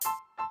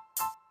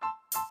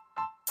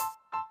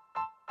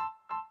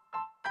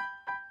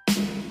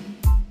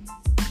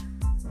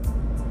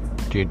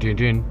Dun, dun,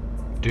 dun,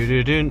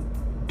 dun, dun,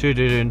 dun,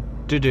 dun,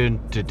 dun,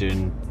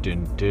 dun,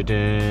 dun, dun,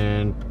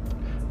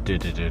 dun,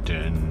 dun, dun,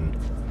 dun.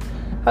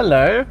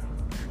 Hello,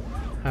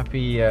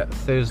 happy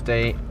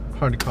Thursday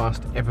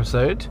podcast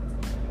episode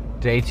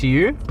day to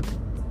you.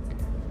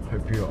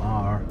 Hope you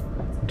are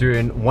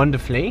doing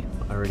wonderfully.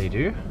 I really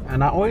do.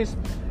 And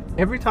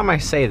every time I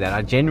say that,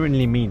 I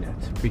genuinely mean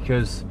it,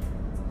 because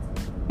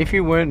if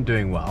you weren't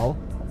doing well,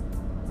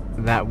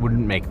 that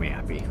wouldn't make me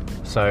happy.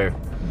 So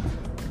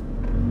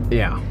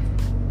yeah,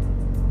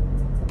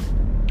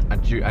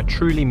 I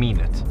truly mean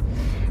it.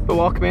 But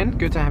welcome in,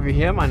 good to have you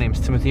here. My name's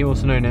Timothy,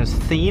 also known as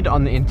Theed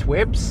on the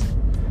interwebs.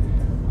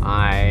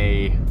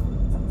 I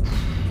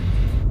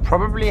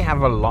probably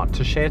have a lot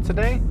to share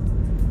today,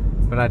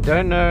 but I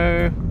don't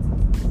know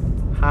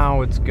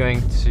how it's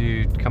going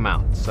to come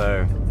out.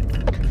 So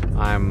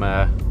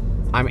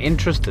I'm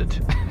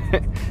interested.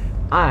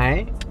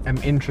 I am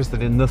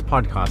interested in this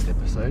podcast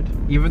episode,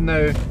 even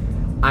though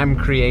I'm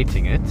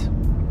creating it.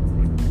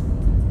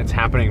 It's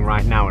happening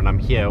right now and I'm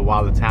here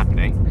while it's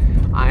happening.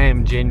 I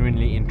am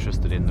genuinely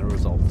interested in the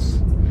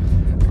results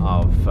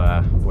of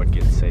what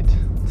gets said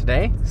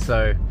today.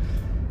 So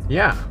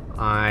yeah,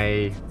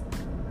 I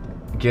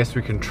guess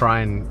we can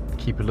try and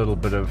keep a little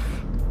bit of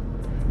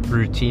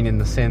routine in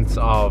the sense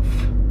of,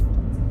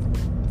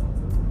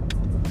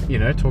 you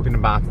know, talking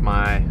about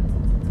my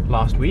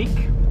last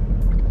week.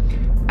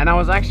 And I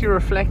was actually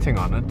reflecting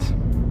on it,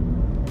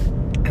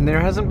 and there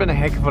hasn't been a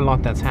heck of a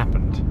lot that's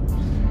happened,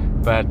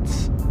 but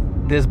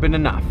there's been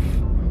enough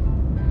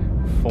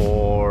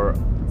for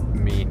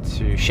me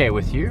to share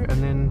with you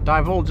and then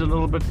divulge a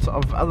little bit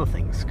of other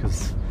things,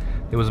 because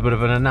there was a bit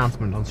of an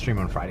announcement on stream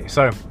on Friday.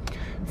 So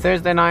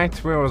Thursday night,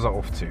 where was I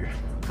off to?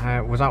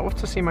 Was I off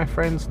to see my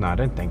friends? No, I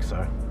don't think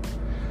so.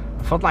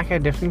 I felt like I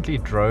definitely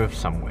drove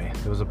somewhere.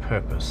 There was a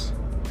purpose.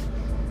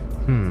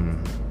 I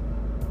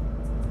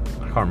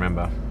can't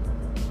remember.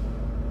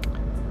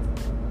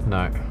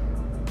 No,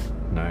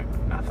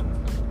 nothing.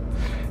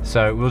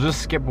 So we'll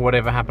just skip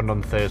whatever happened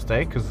on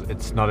Thursday, because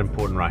it's not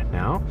important right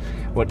now.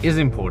 What is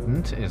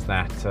important is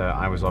that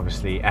I was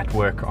obviously at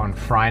work on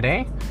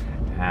Friday,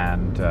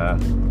 and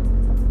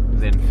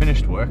then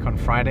finished work on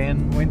Friday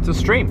and went to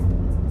stream.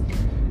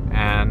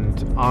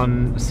 And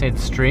on said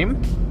stream,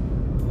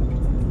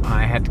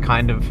 I had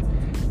kind of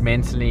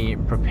mentally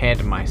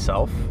prepared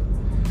myself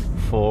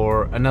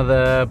for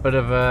another bit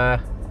of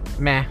a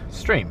meh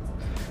stream,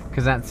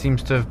 because that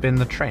seems to have been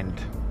the trend.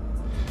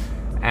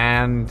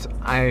 And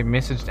I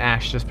messaged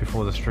Ash just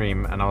before the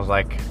stream and I was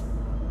like,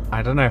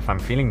 I don't know if I'm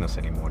feeling this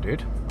anymore,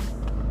 dude.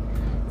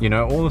 You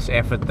know, all this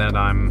effort that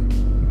I'm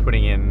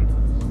putting in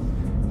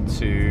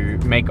to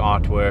make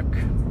artwork,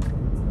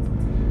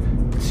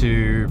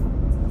 to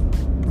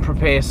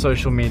prepare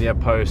social media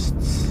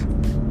posts,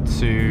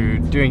 to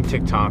doing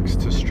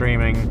TikToks, to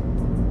streaming,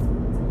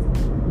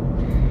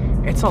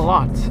 it's a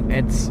lot.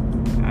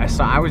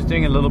 So I was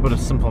doing a little bit of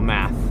simple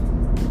math,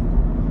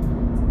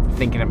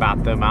 thinking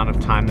about the amount of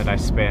time that I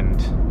spend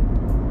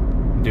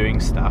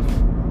doing stuff.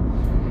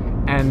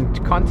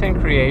 And content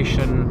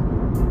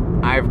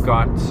creation, I've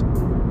got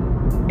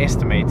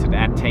estimated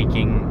at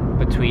taking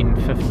between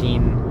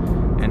 15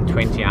 and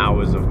 20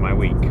 hours of my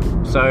week.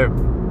 So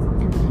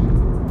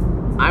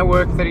I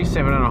work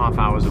 37 and a half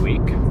hours a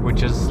week,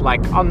 which is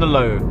like on the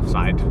low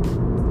side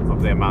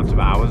of the amount of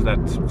hours that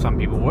some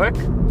people work,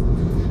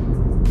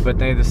 but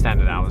they're the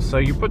standard hours. So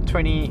you put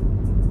 20,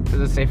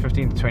 let's say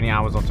 15 to 20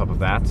 hours on top of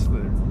that.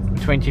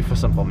 20 for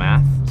simple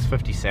math, it's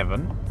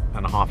 57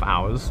 and a half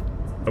hours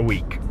a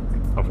week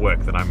of work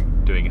that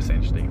I'm doing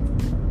essentially.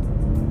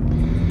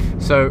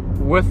 So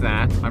with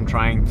that, I'm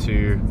trying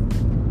to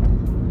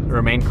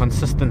remain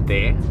consistent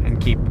there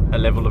and keep a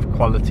level of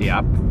quality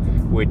up,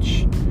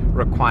 which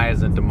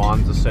requires and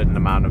demands a certain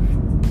amount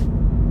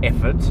of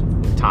effort,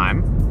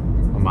 time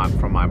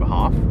from my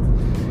behalf.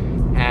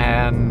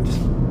 And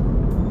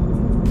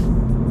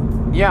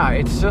yeah,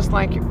 it's just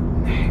like,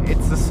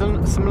 it's a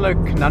similar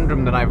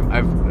conundrum that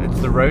it's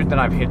the road that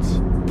I've hit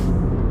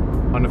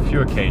on a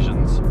few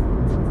occasions,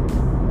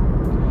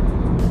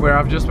 where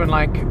I've just been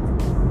like,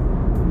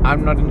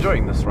 I'm not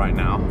enjoying this right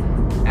now.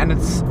 And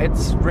it's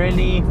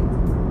really,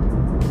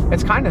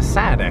 it's kind of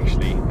sad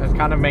actually. It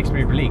kind of makes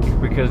me bleak,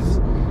 because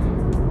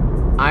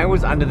I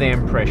was under the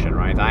impression,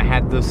 right, I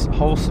had this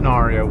whole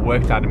scenario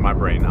worked out in my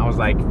brain. I was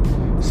like,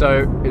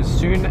 so as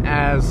soon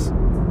as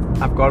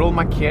I've got all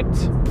my kit,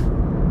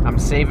 I'm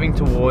saving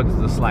towards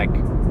this like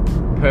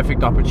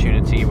perfect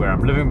opportunity where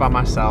I'm living by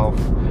myself,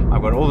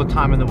 I've got all the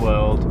time in the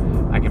world,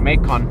 I can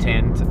make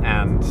content,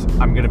 and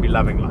I'm gonna be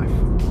loving life.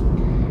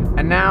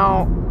 And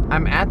now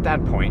I'm at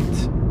that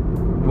point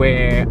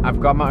where I've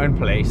got my own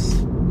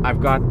place, I've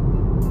got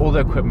all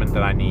the equipment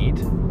that I need,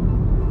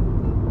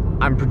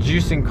 I'm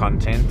producing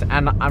content,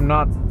 and I'm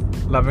not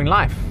loving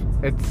life.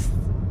 It's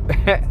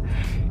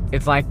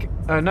like,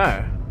 oh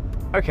no,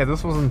 okay,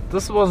 this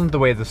wasn't the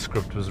way the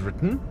script was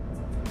written.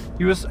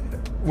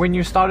 When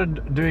you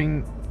started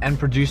doing and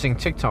producing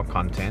TikTok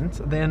content,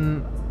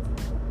 then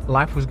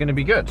life was going to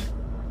be good.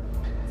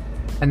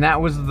 And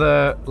that was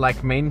the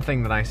main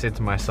thing that I said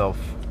to myself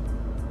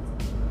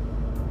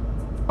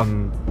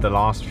on the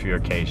last few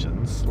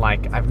occasions,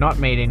 like I've not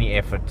made any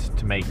effort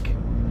to make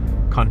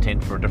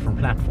content for a different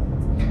platform.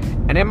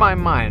 And in my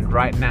mind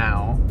right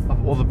now,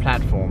 of all the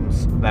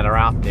platforms that are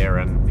out there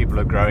and people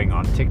are growing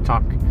on,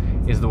 TikTok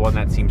is the one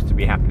that seems to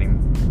be happening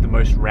the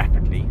most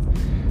rapidly.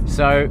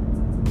 So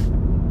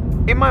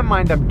in my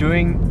mind, I'm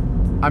doing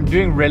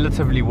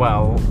relatively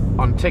well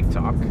on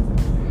TikTok,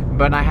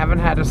 but I haven't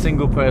had a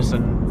single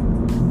person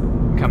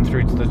come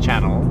through to the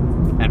channel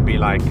and be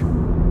like,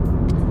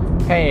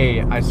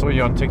 hey, I saw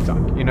you on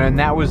TikTok, you know. And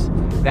that was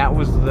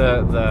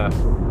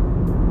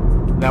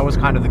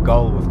kind of the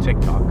goal with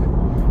TikTok,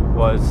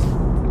 was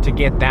to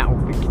get that,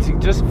 to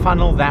just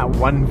funnel that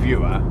one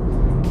viewer,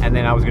 and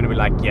then I was going to be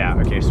like, yeah,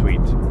 okay,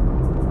 sweet,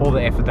 all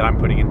the effort that I'm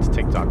putting into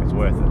TikTok is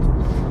worth it.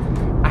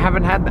 I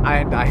haven't had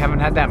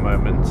that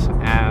moment,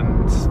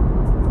 and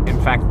in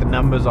fact the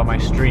numbers on my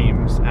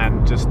streams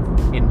and just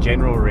in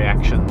general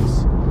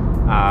reactions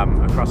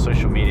across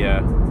social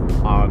media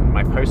on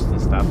my posts and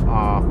stuff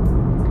are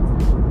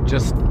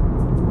just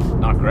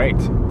not great,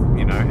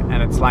 you know.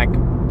 And it's like,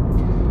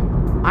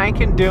 I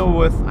can deal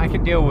with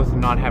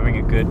not having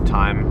a good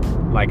time,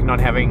 like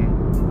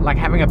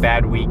having a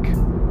bad week.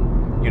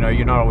 You know,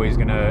 you're not always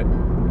gonna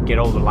get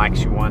all the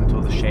likes you want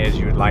or the shares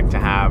you would like to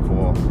have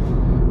or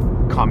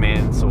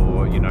comments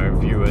or, you know,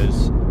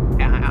 viewers.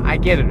 I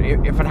get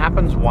it. If it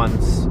happens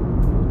once,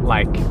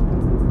 like,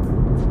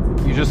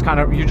 you just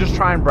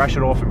try and brush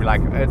it off and be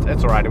like,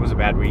 it's alright, it was a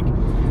bad week.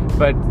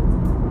 But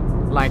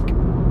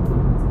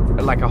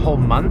like a whole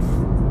month,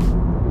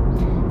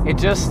 it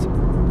just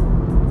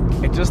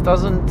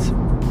doesn't,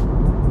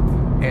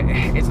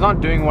 it's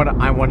not doing what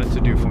I want it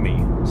to do for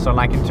me. So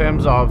like, in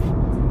terms of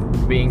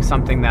being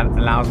something that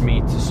allows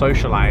me to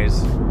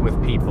socialize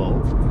with people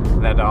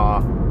that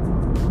are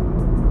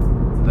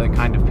the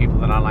kind of people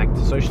that I like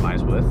to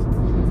socialize with,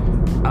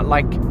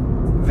 like,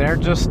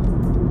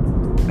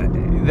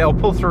 they'll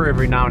pull through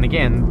every now and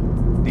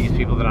again, these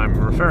people that I'm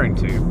referring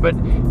to, but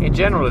in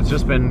general it's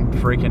just been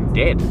freaking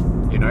dead,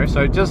 you know.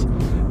 So just,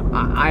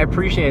 I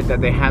appreciate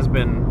that there has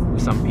been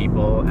some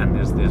people and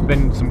there's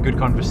been some good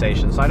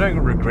conversations, so I don't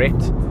regret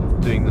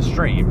doing the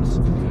streams.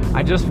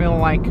 I just feel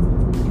like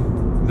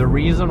the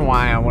reason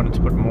why I wanted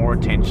to put more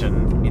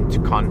attention into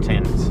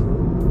content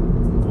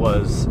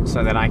was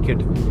so that I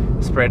could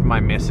spread my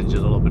message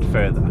a little bit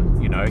further,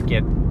 you know,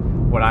 get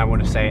what I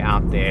want to say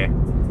out there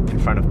in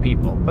front of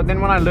people. But then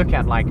when I look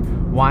at, like,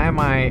 why am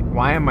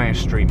I a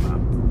streamer?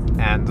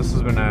 And this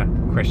has been a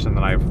question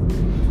that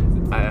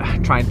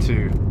I've tried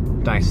to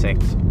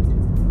dissect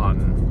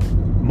on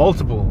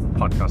multiple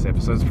podcast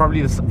episodes.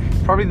 Probably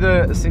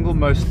the single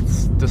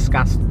most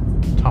discussed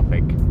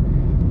topic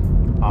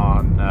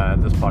on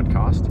this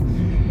podcast.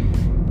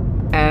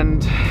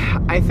 And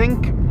I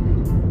think,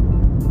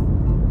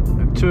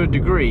 to a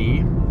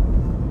degree,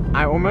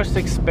 I almost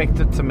expect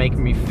it to make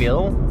me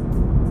feel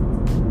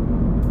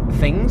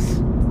things,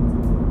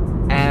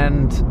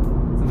 and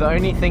the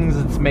only things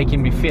it's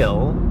making me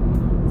feel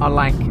are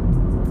like,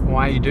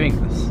 why are you doing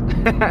this?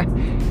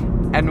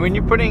 And when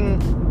you're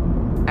putting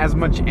as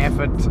much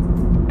effort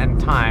and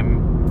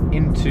time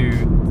into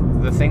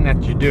the thing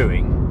that you're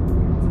doing,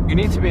 you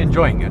need to be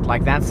enjoying it.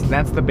 Like, that's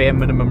the bare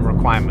minimum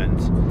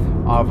requirement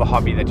of a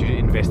hobby that you're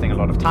investing a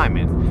lot of time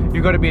in.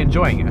 You've got to be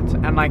enjoying it.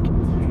 And like,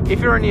 if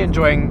you're only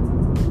enjoying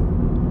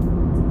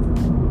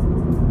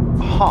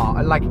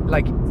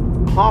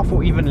half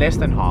or even less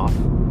than half,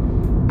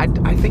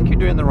 I think you're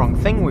doing the wrong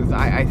thing with.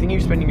 I think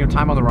you're spending your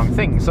time on the wrong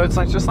thing. So it's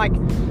like, just like,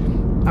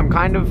 I'm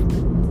kind of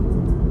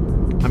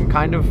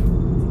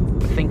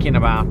thinking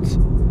about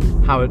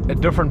how a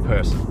different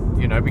person,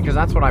 you know, because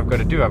that's what I've got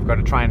to do. I've got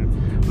to try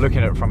and look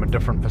at it from a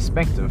different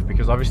perspective,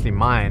 because obviously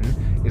mine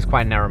is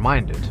quite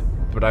narrow-minded,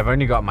 but I've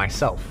only got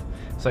myself.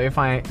 So if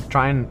I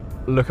try and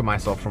look at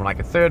myself from like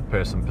a third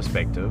person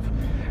perspective,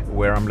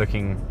 where I'm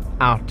looking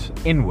out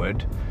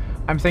inward,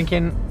 I'm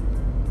thinking,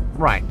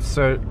 right,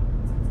 so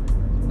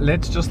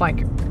let's just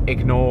like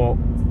ignore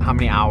how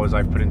many hours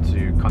I've put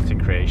into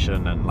content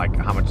creation and like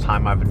how much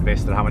time I've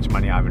invested, how much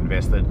money I've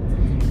invested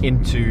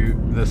into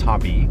this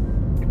hobby.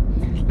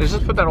 Let's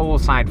just put that all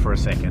aside for a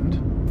second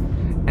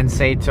and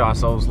say to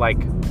ourselves, like,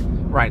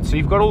 right, so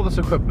you've got all this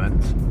equipment,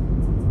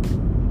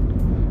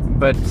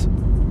 but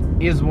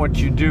is what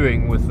you're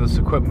doing with this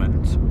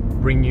equipment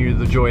bring you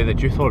the joy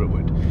that you thought it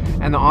would?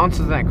 And the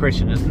answer to that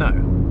question is no.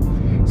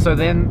 So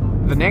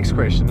then the next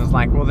question is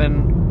like, well,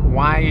 then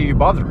why are you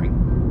bothering?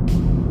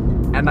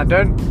 And I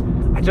don't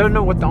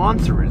know what the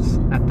answer is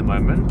at the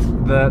moment.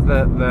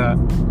 The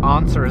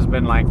answer has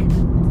been like,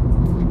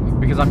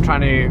 because I'm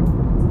trying to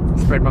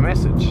spread my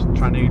message,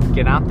 trying to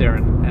get out there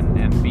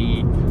and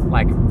be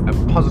like a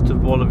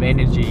positive ball of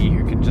energy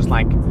who can just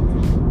like,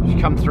 you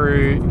come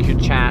through, you can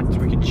chat,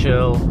 we can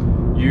chill,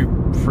 you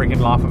freaking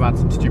laugh about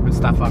some stupid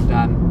stuff I've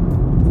done,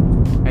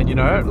 and you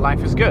know,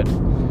 life is good.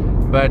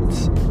 But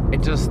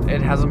it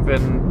hasn't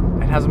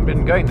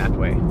been going that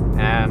way,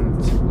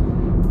 and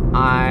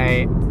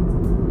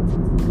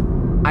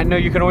I know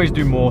you can always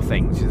do more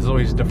things. There's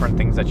always different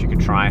things that you could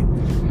try.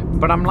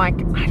 But I'm like,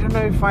 I don't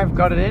know if I've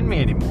got it in me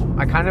anymore.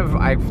 I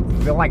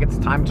feel like it's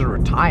time to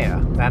retire.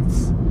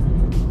 That's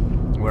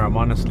where I'm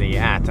honestly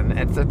at. And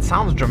it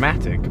sounds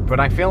dramatic, but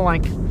I feel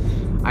like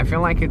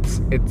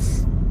it's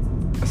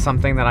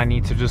something that I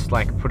need to just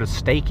like put a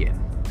stake in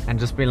and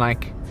just be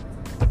like,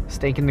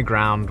 stake in the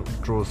ground,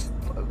 draw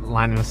a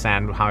line in the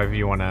sand, however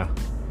you want to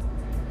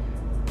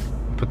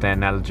put the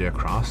analogy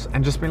across,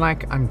 and just be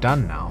like, I'm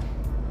done now.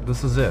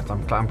 This is it.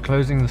 I'm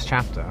closing this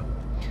chapter.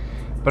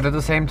 But at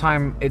the same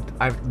time,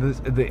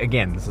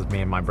 again, this is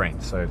me and my brain,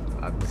 so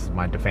this is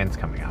my defense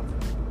coming up.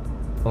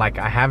 Like,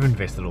 I have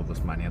invested all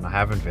this money and I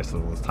have invested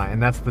all this time,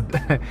 and that's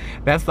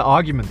the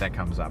argument that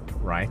comes up,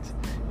 right?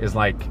 Is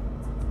like,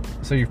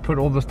 so you've put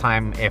all this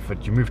time,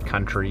 effort, you moved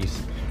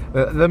countries.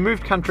 The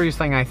moved countries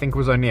thing, I think,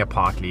 was only a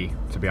partly,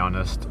 to be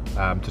honest,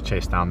 to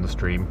chase down this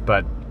dream.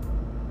 But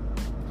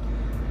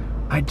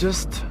I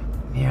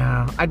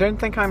don't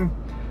think I'm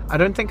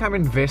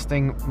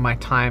investing my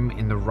time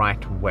in the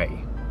right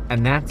way.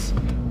 And that's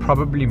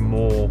probably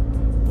more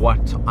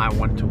what I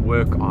want to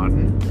work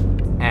on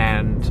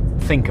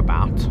and think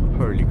about.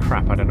 Holy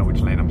crap, I don't know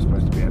which lane I'm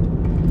supposed to be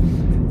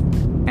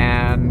in.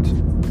 And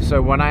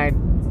so when I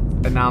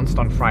announced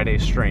on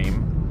Friday's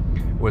stream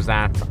was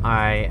that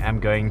I am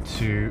going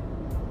to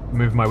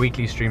move my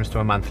weekly streams to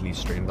a monthly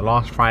stream. The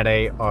last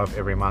Friday of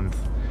every month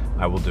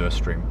I will do a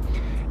stream.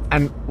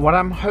 And what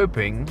I'm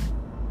hoping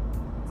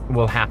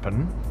will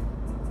happen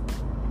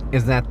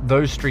is that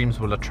those streams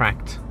will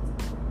attract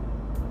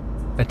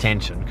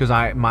attention, because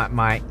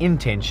my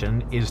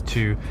intention is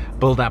to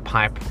build up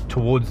hype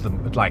towards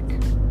them, like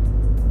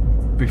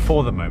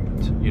before the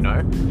moment, you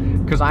know,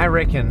 because I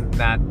reckon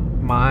that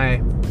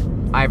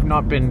I've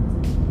not been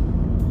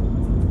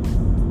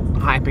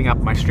hyping up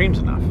my streams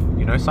enough,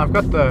 you know. So I've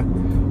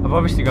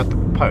obviously got the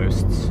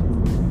posts,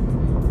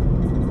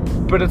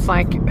 but it's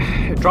like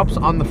it drops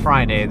on the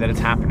Friday that it's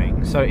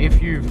happening. So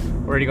if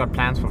you've already got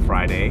plans for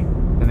Friday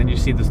and then you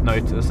see this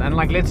notice, and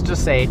like, let's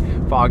just say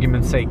for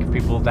argument's sake,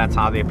 people, that's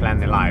how they plan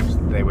their lives,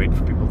 they wait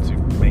for people to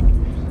make.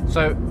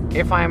 So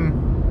if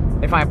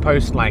I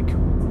post like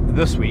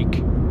this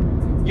week,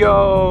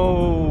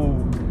 yo,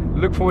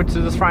 look forward to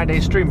this Friday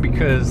stream,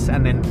 because,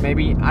 and then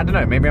maybe, I don't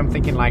know, maybe I'm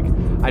thinking like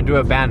I do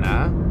a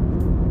banner,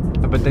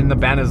 but then the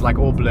banner's like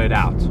all blurred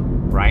out,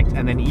 right?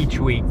 And then each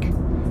week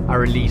I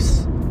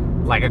release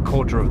like a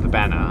quarter of the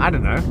banner. I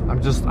don't know,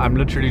 I'm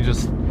literally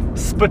just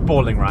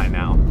spitballing right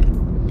now.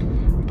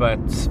 But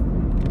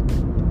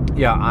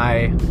yeah,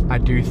 I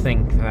do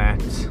think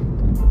that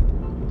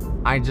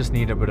I just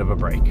need a bit of a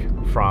break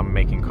from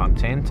making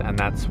content, and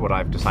that's what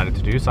I've decided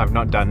to do. So I've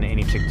not done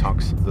any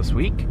TikToks this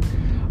week.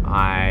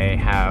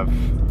 I'm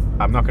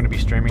not going to be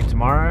streaming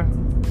tomorrow,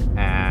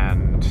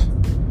 and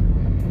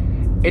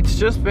it's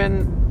just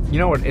been, you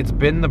know what, it's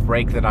been the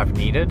break that I've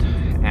needed,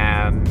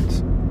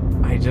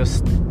 and I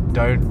just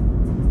don't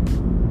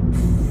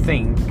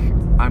think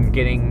I'm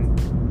getting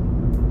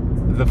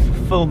the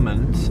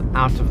fulfillment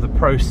out of the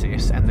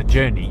process and the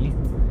journey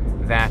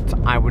that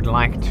I would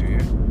like to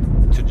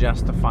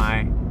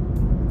justify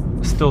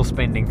still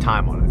spending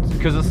time on it.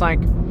 Because it's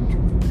like,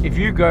 if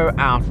you go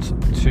out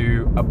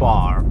to a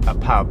bar, a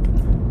pub,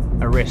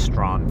 a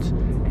restaurant,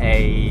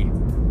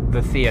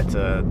 the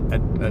theater,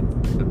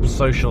 a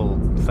social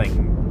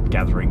thing,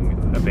 gathering,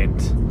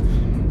 event,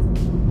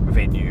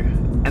 venue,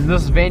 and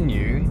this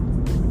venue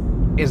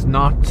is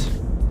not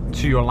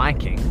to your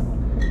liking,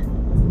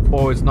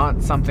 or is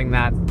not something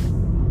that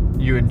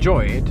you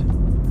enjoyed,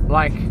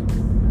 like,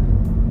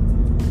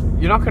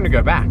 you're not going to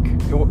go back.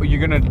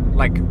 You're going to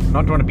like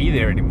not want to be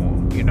there anymore,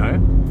 you know?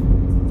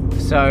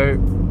 So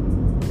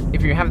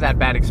if you have that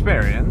bad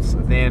experience,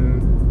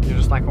 then you're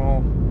just like,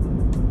 well,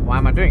 why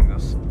am I doing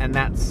this? And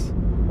that's,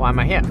 why am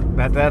I here?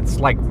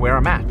 That's like where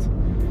I'm at.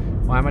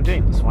 Why am I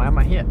doing this? Why am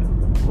I here?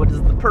 What is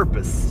the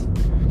purpose?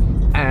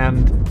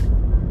 And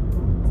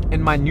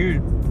in my new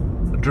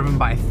Driven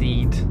by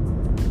Theed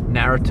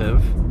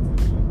narrative,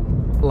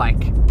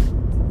 like,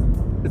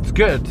 it's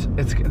good.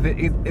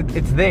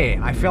 It's there.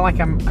 I feel like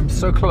I'm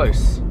so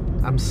close.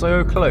 I'm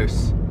so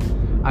close.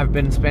 I've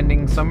been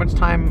spending so much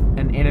time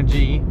and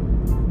energy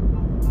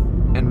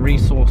and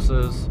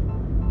resources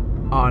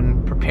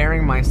on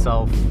preparing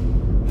myself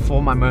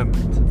for my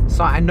moment.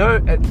 So I know,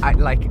 I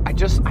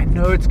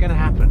know it's gonna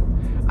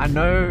happen. I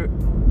know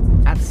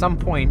at some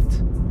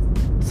point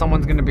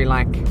someone's gonna be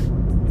like,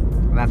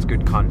 that's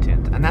good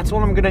content, and that's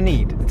all I'm gonna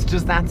need. It's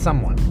just that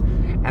someone,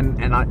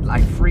 and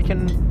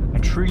I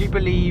truly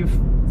believe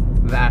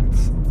that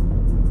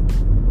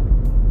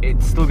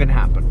it's still gonna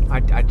happen.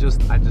 I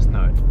just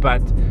know it.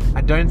 But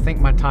I don't think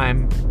my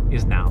time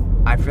is now.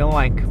 I feel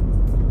like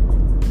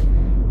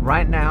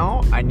right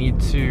now I need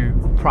to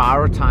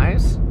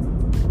prioritize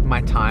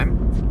my time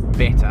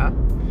better,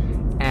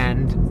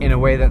 and in a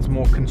way that's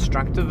more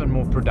constructive and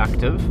more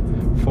productive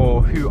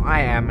for who I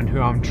am and who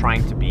I'm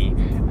trying to be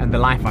and the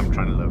life I'm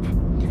trying to live.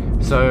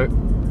 So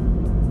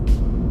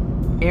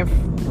if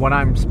what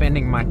I'm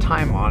spending my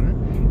time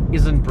on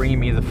isn't bringing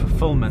me the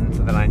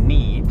fulfillment that I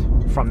need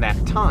from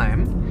that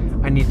time,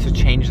 I need to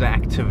change the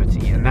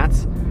activity. And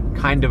that's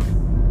kind of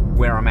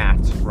where I'm at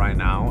right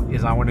now,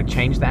 is I want to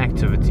change the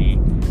activity.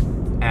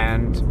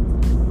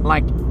 And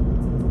like,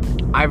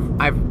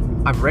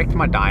 I've wrecked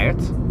my diet.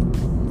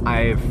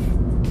 I've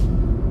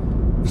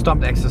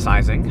stopped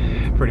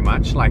exercising pretty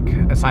much, like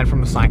aside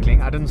from the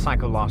cycling. I didn't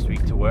cycle last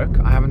week to work.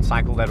 I haven't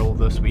cycled at all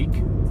this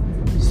week.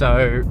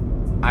 So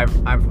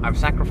I've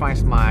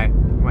sacrificed my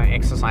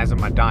exercise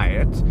and my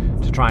diet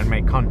to try and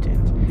make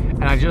content.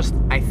 And I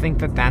think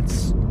that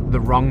that's the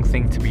wrong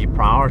thing to be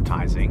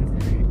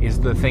prioritizing, is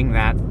the thing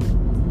that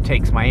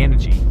takes my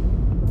energy.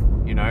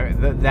 You know,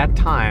 that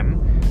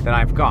time that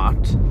I've got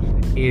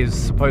is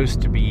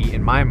supposed to be,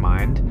 in my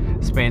mind,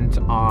 spent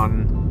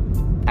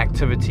on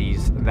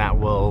activities that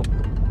will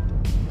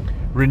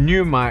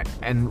renew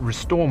and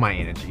restore my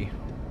energy.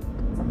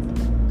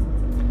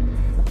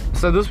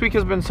 So this week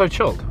has been so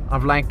chilled.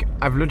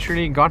 I've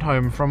literally got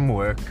home from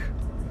work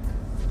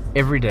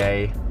every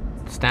day,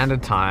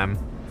 standard time.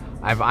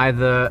 I've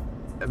either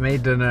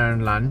made dinner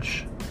and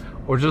lunch,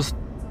 or just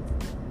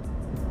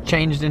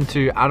changed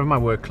out of my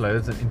work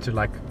clothes and into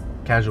like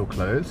casual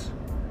clothes,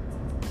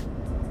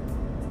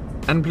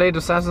 and played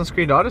Assassin's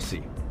Creed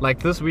Odyssey. Like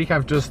this week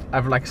I've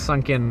like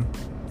sunk in.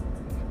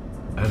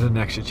 I didn't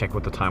actually check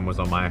what the time was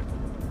on my,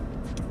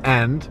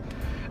 and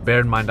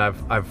bear in mind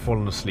I've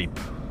fallen asleep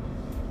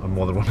on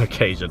more than one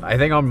occasion. I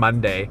think on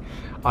Monday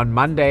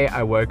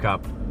I woke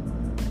up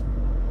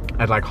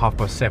at like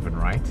 7:30,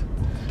 right?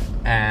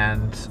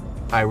 And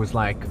I was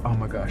like, oh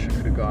my gosh, I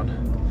could have gone.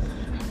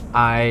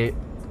 I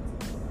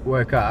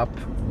woke up.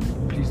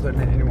 Please don't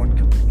let anyone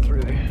come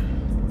through there.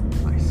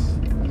 Nice.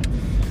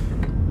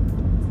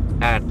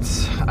 At,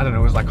 I don't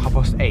know, it was like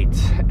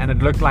 8:30, and it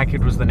looked like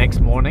it was the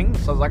next morning.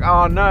 So I was like,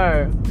 oh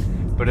no.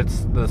 But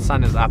the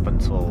sun is up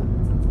until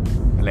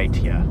late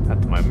here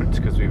at the moment,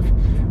 because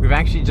we've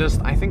actually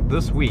just, I think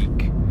this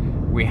week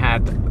we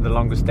had the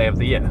longest day of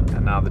the year,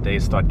 and now the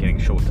days start getting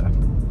shorter.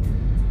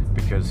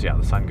 Because yeah,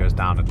 the sun goes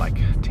down at like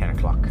 10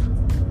 o'clock,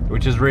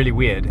 which is really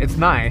weird. It's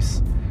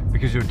nice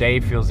because your day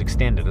feels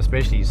extended,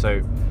 especially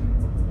so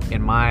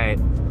in my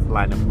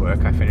line of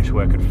work. I finish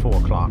work at 4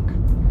 o'clock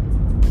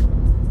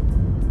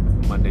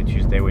Monday,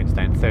 Tuesday,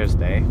 Wednesday and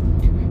Thursday,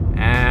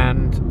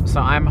 and so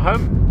I'm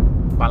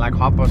home by like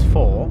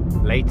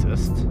 4:30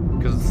 latest,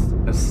 because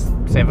it's a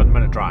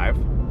 7-minute drive,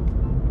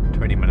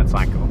 20-minute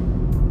cycle.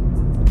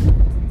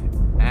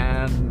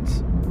 And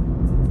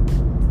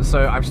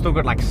so I've still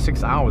got like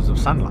 6 hours of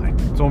sunlight.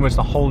 It's almost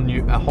a whole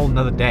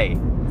nother day.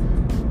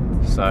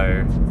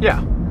 So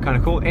yeah, kind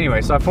of cool.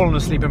 Anyway, so I've fallen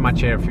asleep in my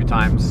chair a few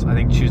times. I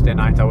think Tuesday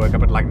night I woke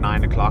up at like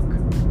 9 o'clock,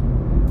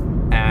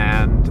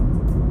 and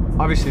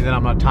obviously then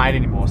I'm not tired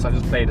anymore, so I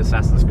just played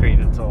Assassin's Creed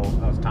until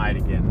I was tired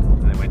again,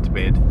 and then went to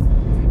bed.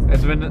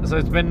 It's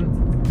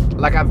been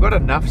like, I've got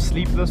enough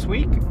sleep this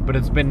week, but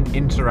it's been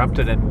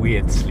interrupted and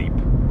weird sleep.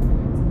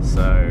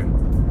 So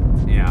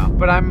yeah,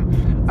 but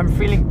I'm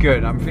feeling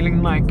good. I'm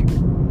feeling like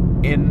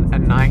in a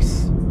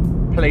nice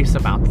place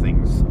about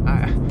things.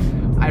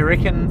 I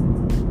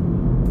reckon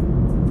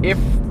if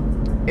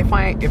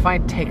I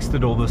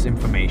texted all this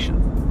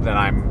information that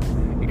I'm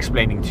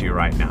explaining to you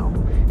right now,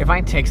 if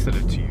I texted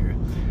it to you,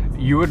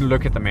 you would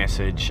look at the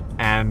message,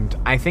 and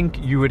I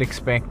think you would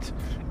expect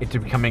it to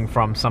be coming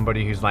from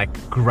somebody who's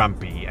like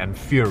grumpy and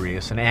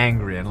furious and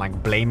angry and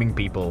like blaming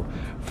people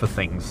for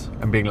things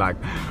and being like,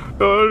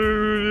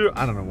 oh,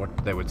 I don't know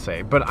what they would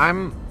say, but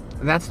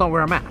that's not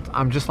where I'm at.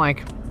 I'm just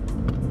like,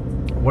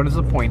 what is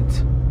the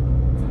point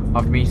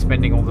of me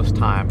spending all this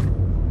time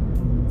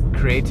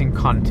creating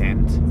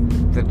content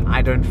that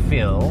I don't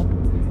feel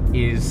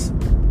is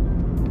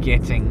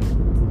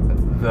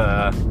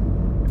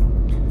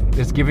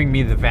giving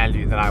me the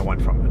value that I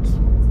want from it?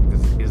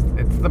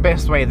 It's the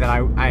best way that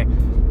I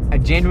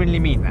genuinely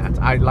mean that.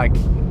 I like,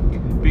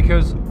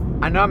 because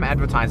I know I'm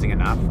advertising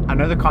enough. I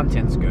know the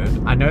content's good.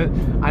 I know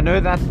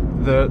that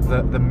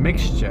the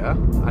mixture,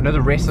 I know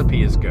the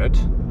recipe is good.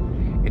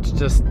 It's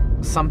just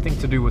something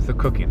to do with the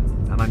cooking,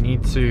 and I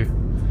need to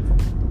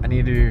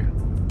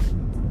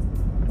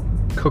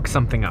cook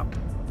something up.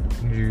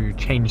 I need to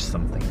change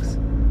some things.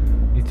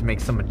 I need to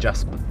make some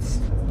adjustments.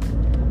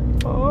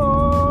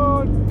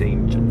 Oh,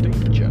 danger.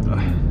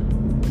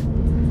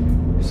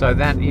 So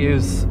that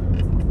is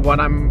what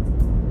I'm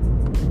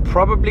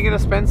probably going to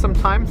spend some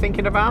time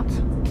thinking about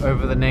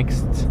over the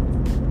next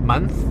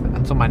month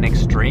until my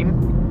next stream,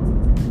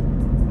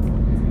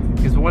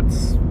 is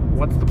what's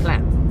the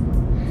plan.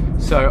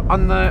 So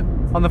on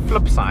the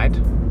flip side,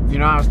 you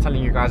know, I was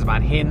telling you guys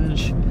about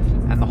Hinge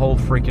and the whole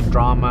freaking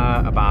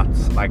drama about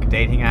like a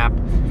dating app.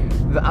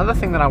 The other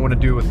thing that I want to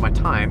do with my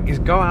time is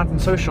go out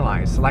and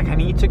socialize. Like, I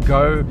need to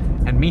go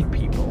and meet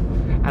people,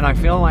 and I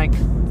feel like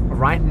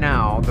right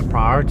now the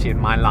priority in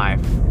my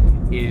life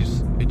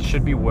is, it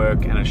should be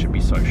work and it should be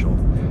social.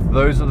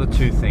 Those are the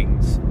two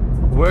things: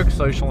 work,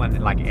 social,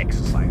 and like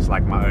exercise,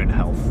 like my own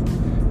health.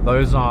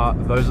 Those are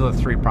the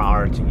three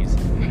priorities,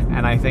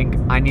 and I think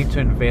I need to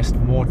invest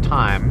more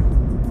time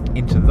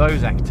into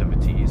those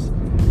activities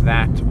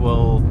that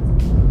will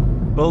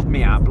build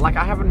me up. Like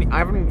I haven't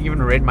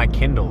even read my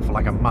Kindle for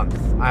like a month.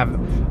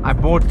 I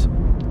bought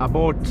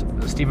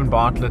Stephen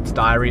Bartlett's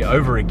diary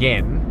over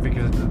again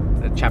because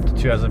chapter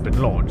 2 hasn't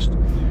been launched.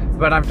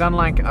 But I've done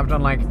like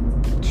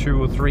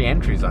 2 or 3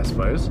 entries, I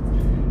suppose,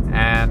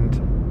 and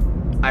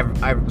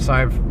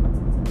I've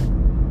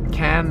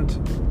canned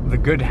the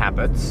good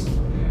habits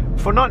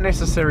for not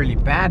necessarily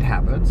bad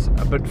habits,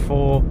 but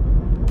for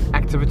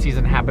activities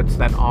and habits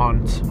that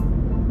aren't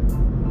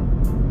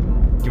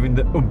giving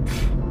the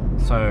oomph.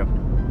 So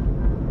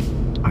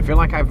I feel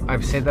like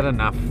I've said that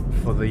enough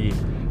for the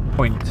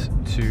point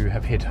to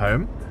have hit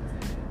home.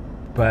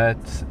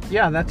 But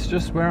yeah, that's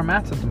just where I'm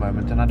at the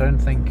moment, and I don't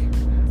think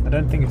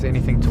it's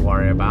anything to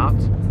worry about.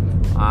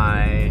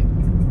 I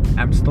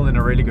am still in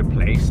a really good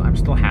place. I'm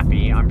still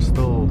happy. I'm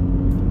still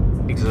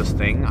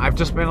existing. I've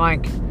just been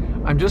like,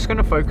 I'm just going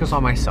to focus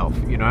on myself.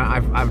 You know,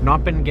 I've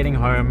not been getting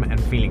home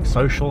and feeling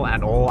social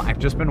at all. I've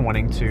just been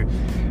wanting to,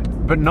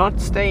 but not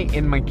stay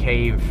in my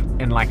cave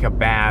in like a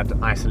bad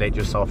isolate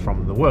yourself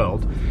from the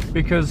world,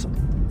 because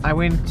I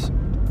went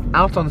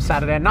out on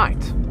Saturday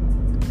night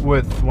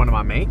with one of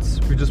my mates.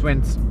 I just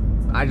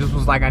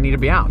was like, I need to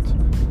be out.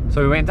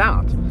 So we went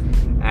out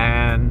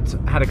and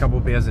had a couple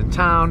of beers in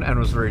town and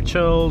was very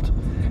chilled.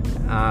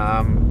 We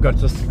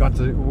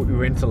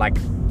went to like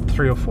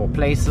 3 or 4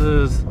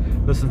 places,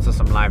 listened to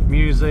some live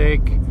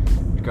music,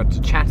 we got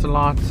to chat a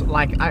lot.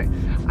 Like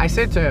I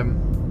said to him,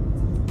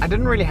 I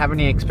didn't really have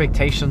any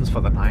expectations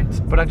for the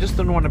night, but I just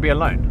didn't want to be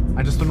alone.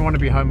 I just didn't want to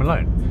be home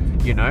alone,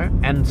 you know?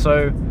 And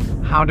so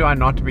how do I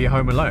not be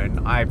home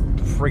alone? I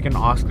freaking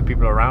ask the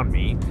people around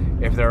me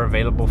if they're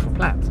available for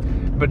plans.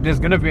 But there's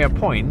going to be a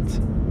point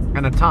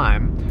and a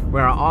time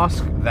where I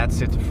ask that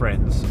set of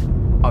friends,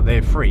 are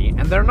they free?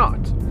 And they're not.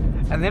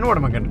 And then what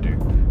am I going to do?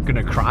 Going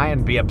to cry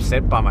and be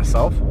upset by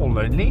myself, all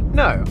lonely?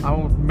 No, I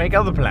will make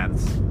other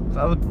plans with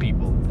other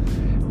people.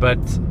 But,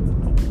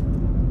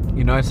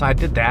 you know, so I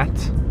did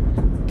that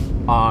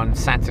on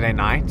Saturday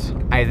night.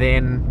 I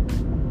then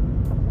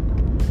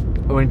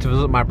went to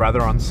visit my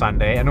brother on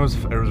Sunday, and it was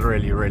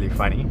really, really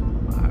funny.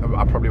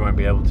 I probably won't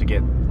be able to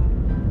get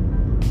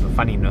the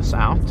funniness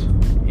out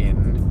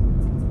in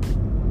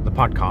the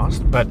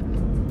podcast, but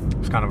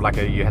it's kind of like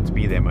a you had to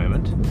be there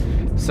moment.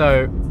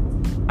 So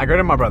I go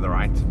to my brother,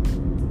 right,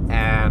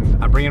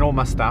 and I bring in all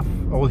my stuff,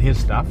 all his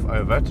stuff,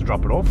 over to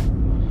drop it off.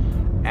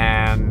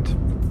 And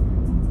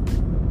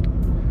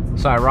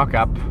so I rock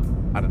up,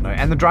 I don't know,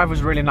 and the drive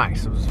was really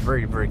nice. It was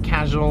very, very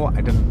casual.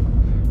 I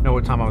didn't know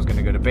what time I was going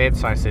to go to bed,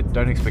 so I said,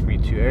 don't expect me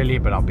too early,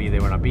 but I'll be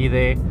there when I be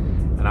there.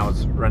 And I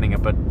was running a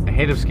bit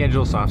ahead of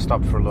schedule, so I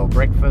stopped for a little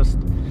breakfast.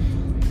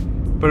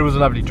 But it was a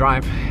lovely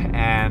drive,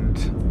 and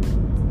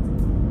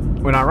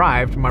when I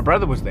arrived, my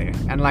brother was there.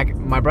 And like,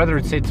 my brother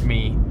had said to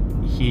me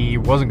he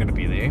wasn't going to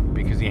be there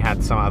because he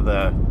had some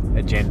other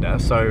agenda,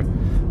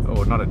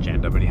 or not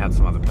agenda, but he had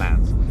some other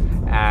plans.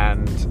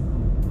 And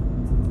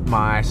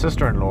my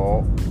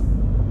sister-in-law,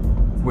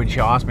 when she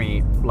asked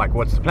me like,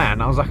 what's the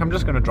plan, I was like, I'm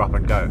just going to drop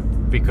and go,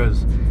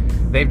 because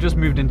they've just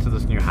moved into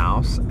this new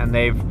house and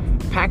they've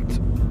packed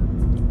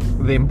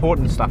the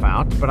important stuff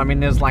out. But I mean,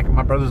 there's like,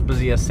 my brother's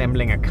busy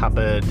assembling a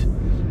cupboard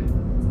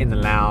in the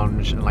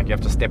lounge, and like you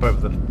have to step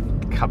over the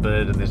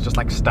cupboard, and there's just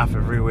like stuff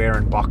everywhere,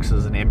 and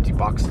boxes and empty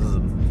boxes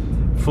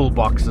and full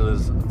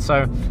boxes.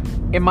 So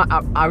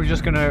I was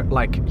just gonna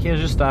like, here's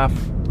your stuff,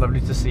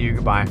 lovely to see you,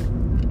 goodbye.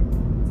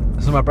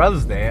 So my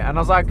brother's there, and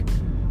I was like,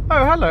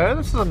 oh, hello,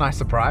 this is a nice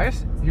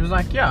surprise. He was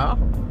like, yeah,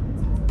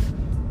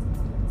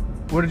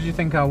 what did you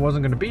think I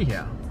wasn't going to be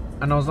here?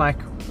 And I was like,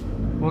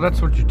 well,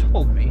 that's what you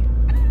told me.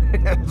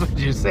 That's what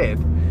you said.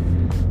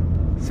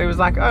 So he was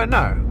like, oh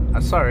no,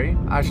 sorry,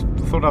 I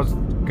thought I was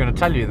going to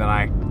tell you that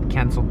I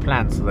cancelled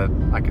plans so that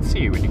I could see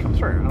you when you come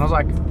through. And I was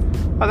like,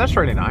 oh, that's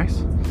really nice.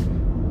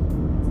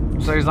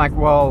 So he's like,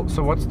 well,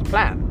 so what's the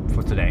plan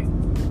for today?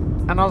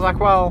 And I was like,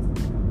 well,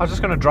 I was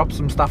just going to drop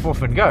some stuff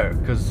off and go,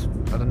 because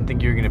I didn't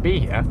think you were going to be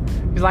here.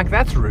 He's like,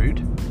 that's rude.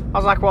 I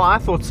was like, well, I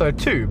thought so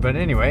too, but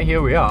anyway,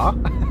 here we are.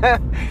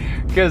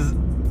 Because,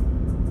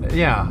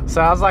 yeah,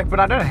 so I was like,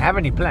 but I don't have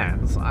any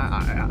plans.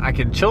 I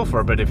can chill for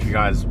a bit if you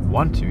guys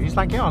want to. He's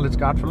like, yeah, let's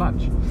go out for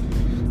lunch,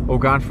 or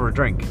go out for a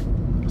drink.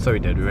 So we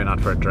did. We went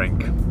out for a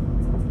drink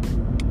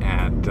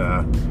and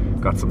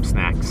got some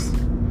snacks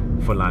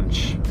for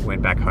lunch,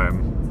 went back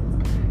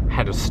home,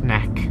 had a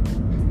snack,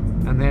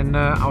 and then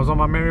I was on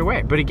my merry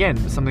way. But again,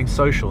 something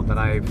social that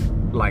I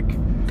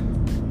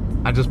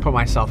just put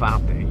myself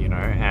out there, you know.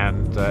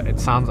 And it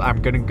sounds,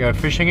 I'm gonna go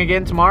fishing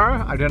again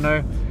tomorrow. I don't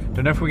know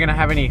if we're gonna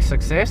have any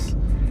success,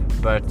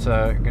 but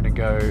I'm gonna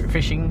go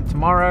fishing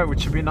tomorrow,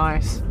 which should be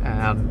nice.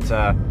 And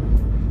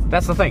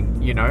that's the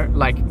thing, you know,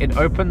 like, it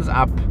opens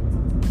up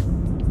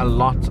a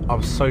lot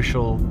of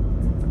social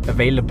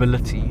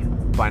availability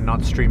by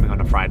not streaming on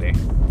a Friday,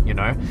 you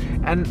know.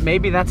 And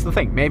maybe that's the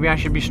thing. Maybe I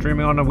should be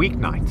streaming on a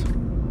weeknight.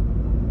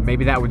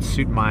 Maybe that would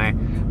suit my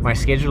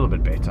schedule a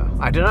bit better.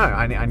 I don't know.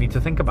 I need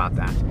to think about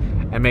that.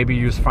 And maybe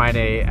use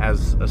Friday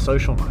as a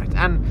social night.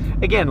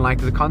 And again, like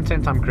the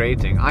content I'm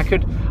creating, I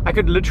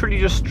could literally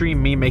just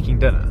stream me making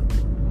dinner.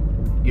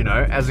 you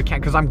know, as a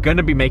cat, because I'm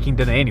gonna be making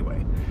dinner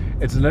anyway.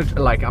 It's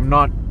like I'm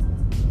not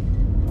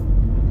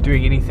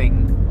doing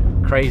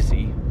anything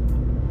crazy,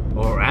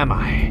 or am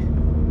I?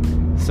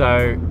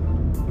 So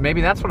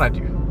maybe that's what I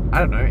do. I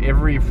don't know.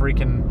 Every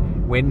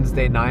freaking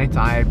Wednesday night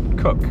I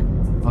cook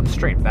on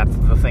stream. That's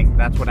the thing.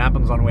 That's what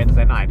happens on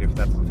Wednesday night, if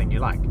that's the thing you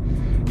like.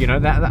 You know,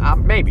 that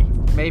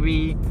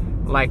maybe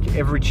like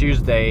every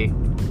Tuesday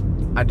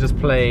I just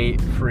play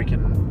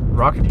freaking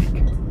Rocket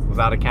League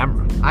without a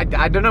camera.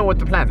 I don't know what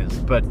the plan is,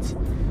 but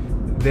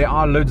there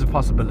are loads of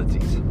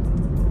possibilities.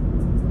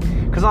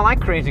 Because I like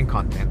creating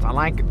content. I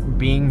like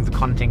being the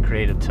content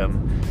creator,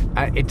 Tim.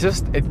 It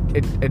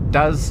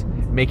does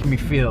make me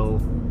feel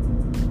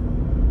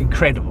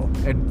incredible.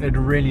 It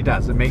really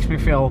does. It makes me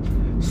feel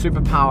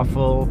super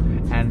powerful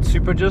and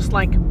super just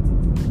like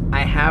I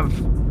have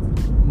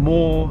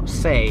more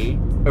say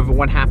over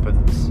what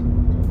happens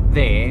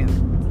there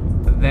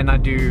than I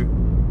do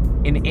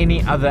in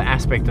any other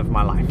aspect of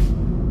my life,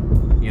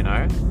 you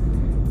know,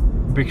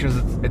 because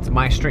it's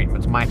my stream,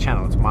 it's my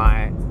channel, it's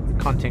my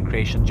content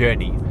creation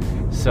journey.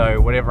 So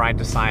whatever I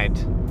decide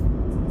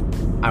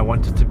I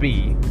want it to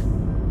be,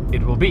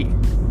 it will be,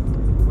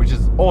 which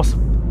is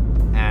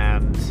awesome.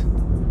 And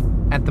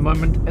at the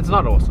moment it's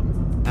not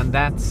awesome, and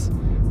that's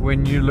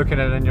when you look at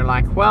it and you're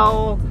like,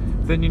 well,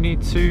 then you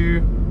need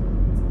to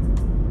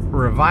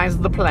revise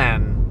the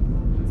plan,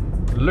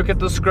 look at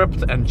the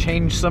script and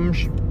change some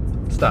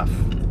stuff.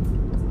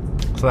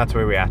 So that's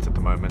where we're at the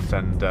moment.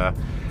 And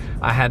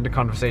I had a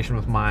conversation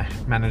with my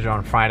manager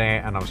on Friday,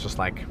 and I was just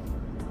like,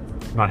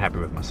 not happy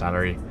with my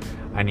salary.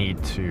 I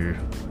need stuff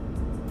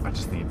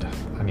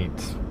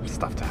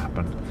to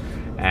happen.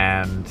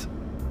 And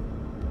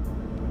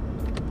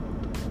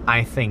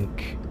I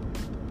think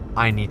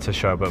I need to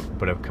show a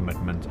bit of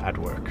commitment at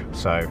work.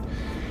 So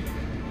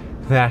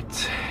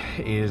that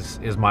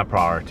is my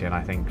priority. And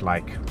I think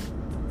like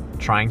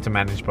trying to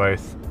manage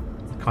both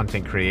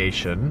content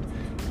creation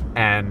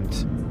and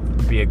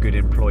be a good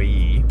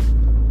employee,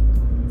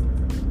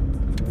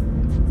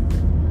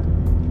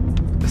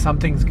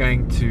 something's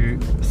going to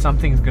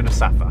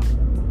suffer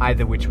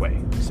either which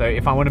way. So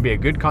if I want to be a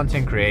good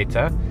content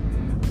creator,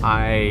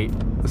 I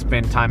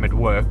spend time at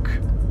work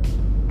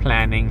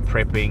planning,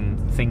 prepping,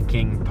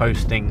 thinking,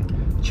 posting,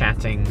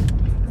 chatting,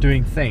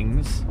 doing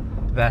things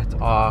that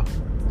are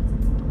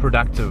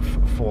productive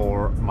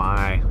for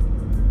my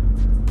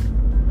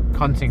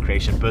content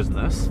creation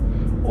business,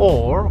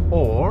 or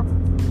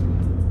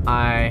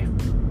I,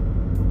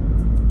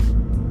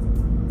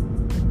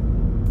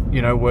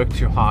 you know, work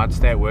too hard,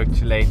 stay at work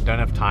too late, don't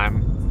have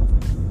time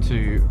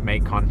to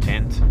make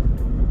content.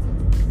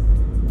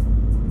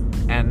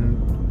 And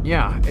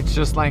yeah, it's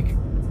just like,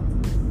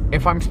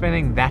 if I'm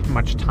spending that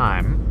much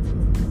time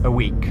a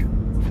week,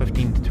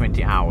 15 to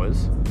 20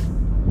 hours,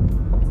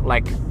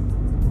 like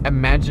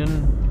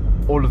imagine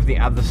all of the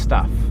other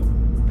stuff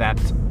that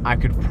I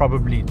could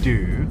probably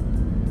do,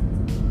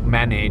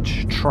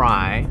 manage,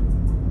 try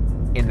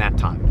in that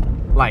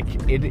time. Like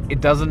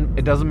it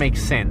doesn't make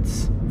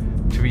sense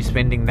to be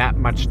spending that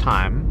much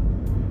time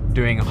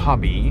doing a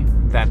hobby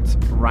that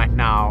right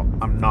now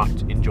I'm not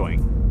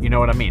enjoying. You know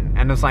what I mean?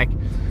 And it's like,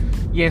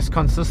 yes,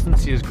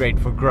 consistency is great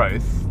for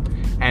growth,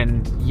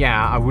 and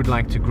yeah, I would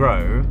like to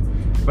grow,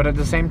 but at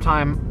the same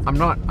time, I'm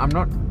not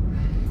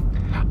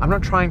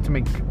trying to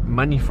make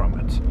money from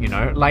it, you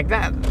know? Like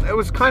that, it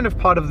was kind of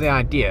part of the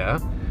idea,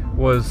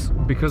 was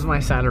because my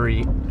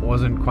salary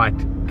wasn't quite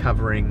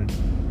covering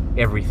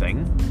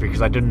everything,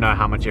 because I didn't know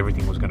how much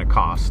everything was going to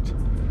cost.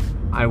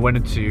 I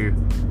wanted to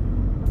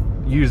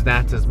use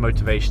that as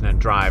motivation and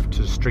drive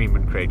to stream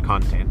and create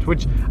content,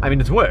 which, I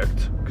mean, it's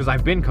worked, because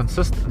I've been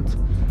consistent,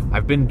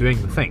 I've been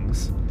doing the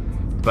things,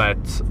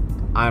 but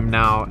I'm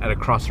now at a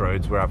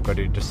crossroads where I've got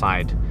to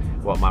decide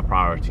what my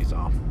priorities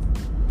are.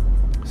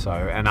 So,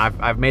 and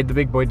I've made the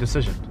big boy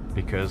decision,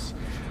 because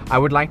I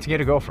would like to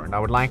get a girlfriend. I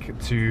would like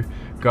to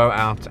go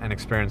out and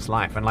experience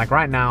life. And like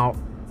right now,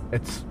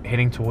 it's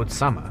heading towards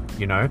summer,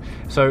 you know?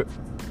 So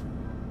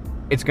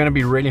it's going to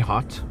be really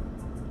hot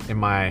in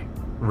my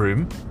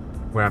room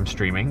where I'm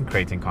streaming,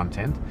 creating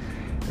content.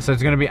 So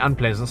it's going to be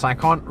unpleasant. So I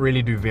can't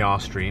really do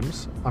VR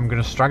streams. I'm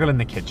going to struggle in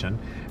the kitchen.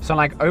 So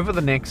like over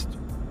the next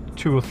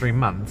 2 or 3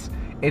 months,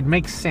 it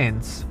makes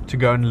sense to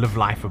go and live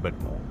life a bit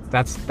more.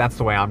 That's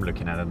the way I'm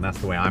looking at it, and that's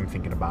the way I'm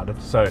thinking about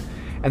it. So,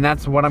 and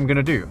that's what I'm going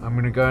to do. I'm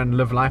going to go and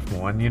live life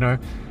more. And you know,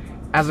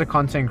 as a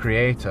content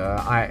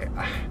creator,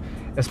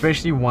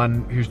 especially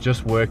one who's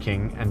just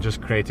working and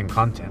just creating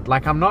content,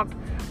 like I'm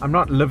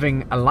not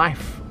living a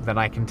life that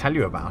I can tell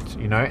you about,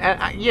 you know.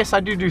 And yes,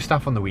 I do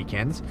stuff on the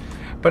weekends,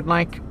 but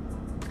like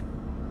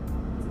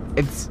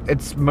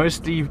it's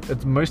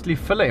mostly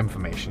filler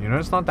information, you know.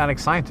 It's not that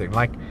exciting.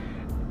 Like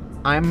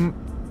I'm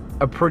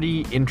a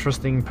pretty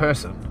interesting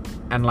person,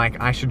 and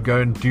like I should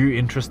go and do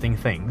interesting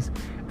things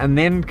and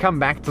then come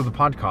back to the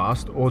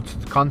podcast or to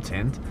the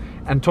content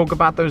and talk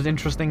about those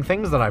interesting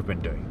things that I've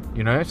been doing,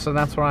 you know. So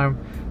that's where I'm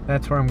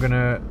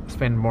gonna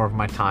spend more of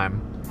my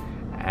time,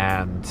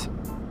 and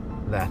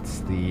that's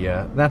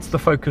the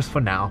focus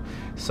for now.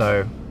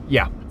 So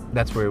yeah,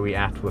 that's where we're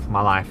at with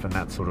my life, and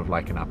that's sort of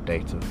like an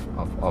update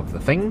of the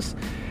things.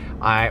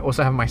 I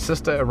also have my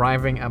sister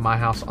arriving at my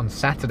house on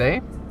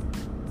Saturday.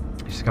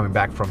 She's coming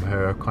back from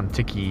her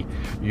Contiki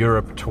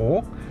Europe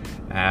tour,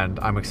 and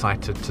I'm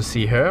excited to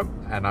see her,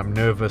 and I'm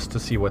nervous to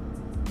see what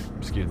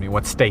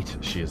state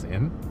she is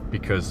in,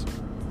 because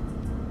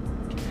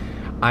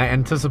I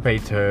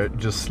anticipate her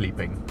just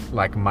sleeping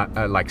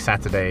like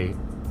Saturday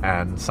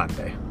and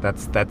Sunday.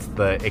 That's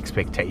the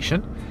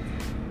expectation.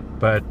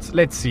 But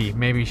let's see.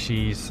 Maybe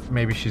she's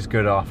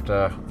good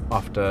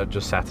after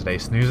just Saturday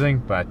snoozing.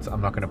 But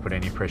I'm not going to put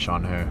any pressure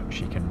on her.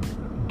 She can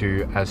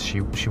do as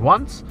she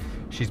wants.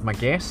 She's my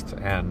guest,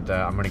 and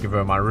I'm going to give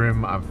her my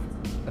room. I've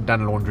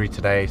done laundry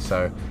today,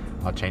 so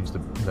I'll change the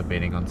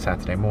bedding on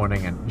Saturday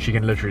morning, and she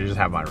can literally just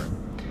have my room.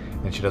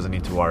 And she doesn't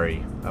need to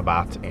worry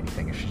about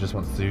anything. If she just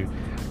wants to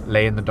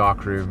lay in the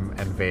dark room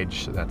and veg,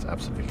 that's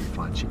absolutely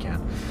fine. She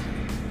can.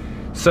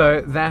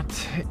 So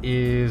that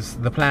is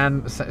the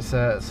plan.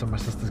 So my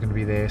sister's going to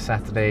be there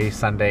Saturday,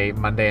 Sunday,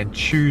 Monday, and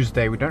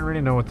Tuesday. We don't really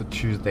know what the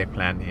Tuesday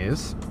plan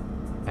is.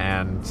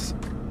 And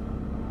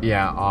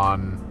yeah,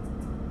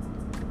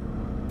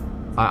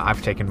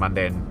 I've taken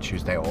Monday and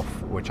Tuesday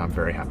off, which I'm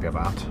very happy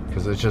about,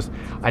 because I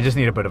just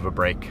need a bit of a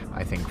break,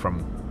 I think,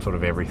 from sort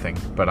of everything.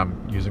 But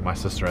I'm using my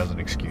sister as an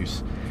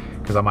excuse,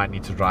 because I might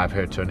need to drive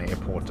her to an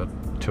airport at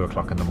 2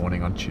 o'clock in the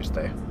morning on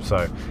Tuesday.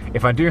 So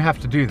if I do have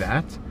to do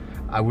that,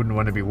 I wouldn't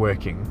want to be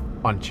working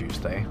on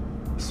Tuesday.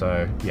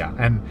 So yeah,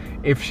 and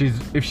if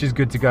she's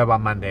good to go by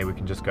Monday, we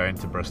can just go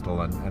into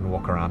Bristol and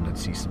walk around and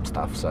see some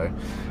stuff. So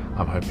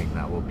I'm hoping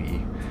that will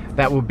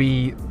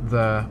be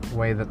the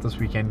way that this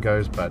weekend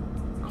goes, but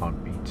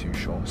can't be too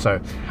sure. So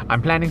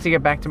I'm planning to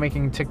get back to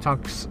making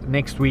TikToks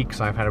next week.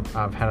 So I've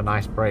had a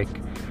nice break,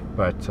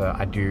 but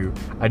I do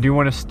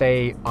want to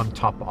stay on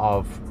top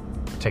of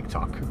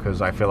TikTok,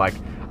 because I feel like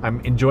I'm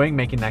enjoying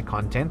making that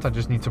content. I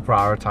just need to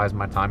prioritize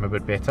my time a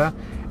bit better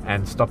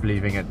and stop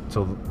leaving it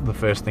till the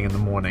first thing in the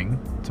morning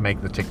to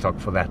make the TikTok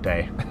for that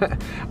day.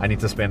 I need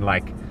to spend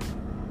like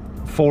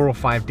 4 or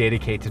 5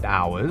 dedicated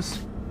hours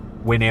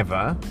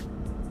whenever,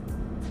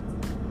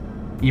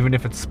 even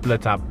if it's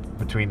split up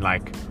between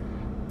like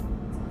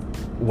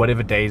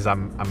whatever days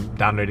I'm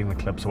downloading the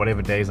clips,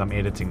 whatever days I'm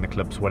editing the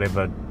clips,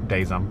 whatever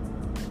days I'm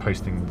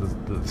posting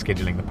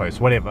scheduling the posts,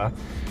 whatever.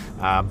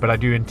 But I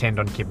do intend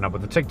on keeping up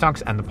with the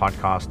TikToks and the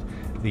podcast.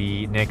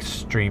 The next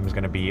stream is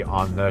going to be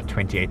on the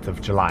 28th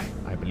of July,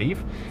 I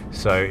believe.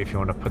 So if you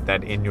want to put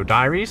that in your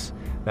diaries,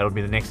 that'll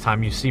be the next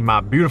time you see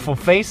my beautiful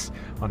face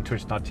on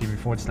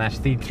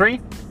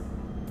twitch.tv/Theed3,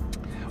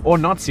 or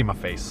not see my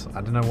face. I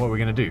don't know what we're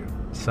going to do.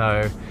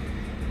 So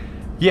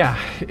yeah,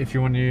 if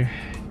you want to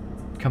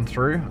come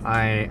through,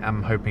 I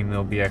am hoping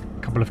there'll be a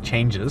couple of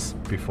changes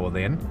before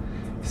then.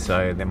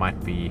 So there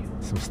might be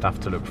some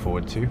stuff to look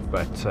forward to,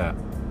 but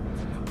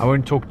I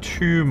won't talk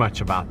too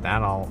much about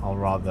that. I'll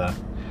rather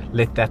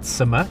let that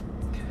simmer.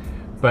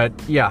 But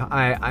yeah,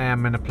 I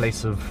am in a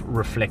place of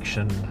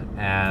reflection,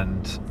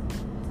 and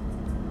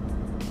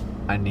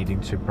I'm needing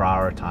to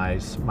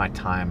prioritize my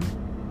time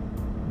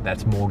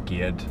that's more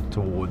geared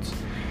towards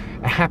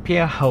a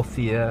happier,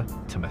 healthier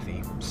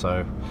Timothy.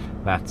 So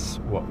that's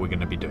what we're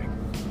going to be doing.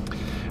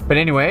 But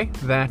anyway,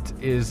 that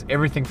is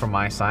everything from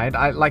my side.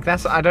 I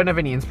don't have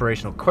any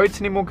inspirational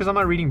quotes anymore, because I'm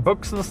not reading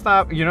books and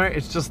stuff. You know,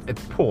 it's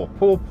poor.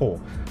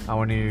 I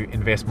want to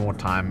invest more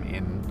time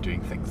in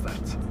doing things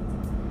that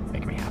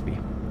make me happy.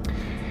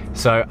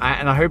 So,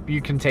 I hope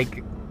you can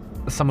take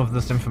some of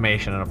this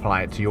information and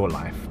apply it to your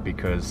life,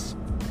 because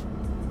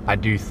I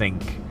do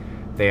think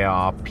there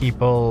are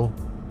people,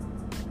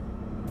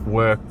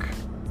 work,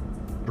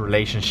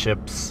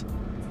 relationships,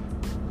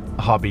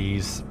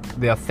 hobbies.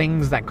 There are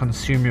things that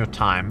consume your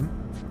time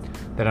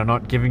that are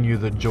not giving you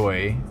the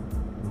joy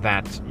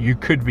that you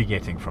could be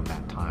getting from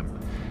that time.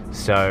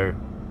 So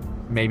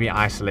maybe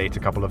isolate a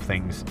couple of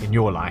things in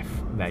your life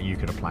that you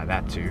could apply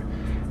that to,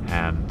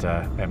 and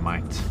it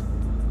might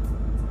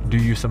do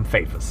you some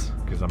favors,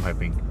 because I'm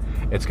hoping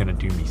it's going to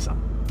do me some.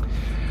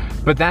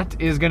 But that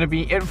is going to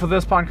be it for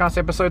this podcast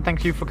episode.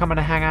 Thank you for coming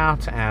to hang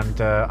out,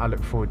 and I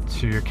look forward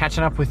to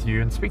catching up with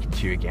you and speaking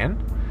to you again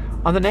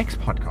on the next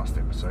podcast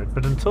episode.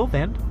 But until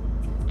then,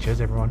 cheers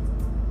everyone.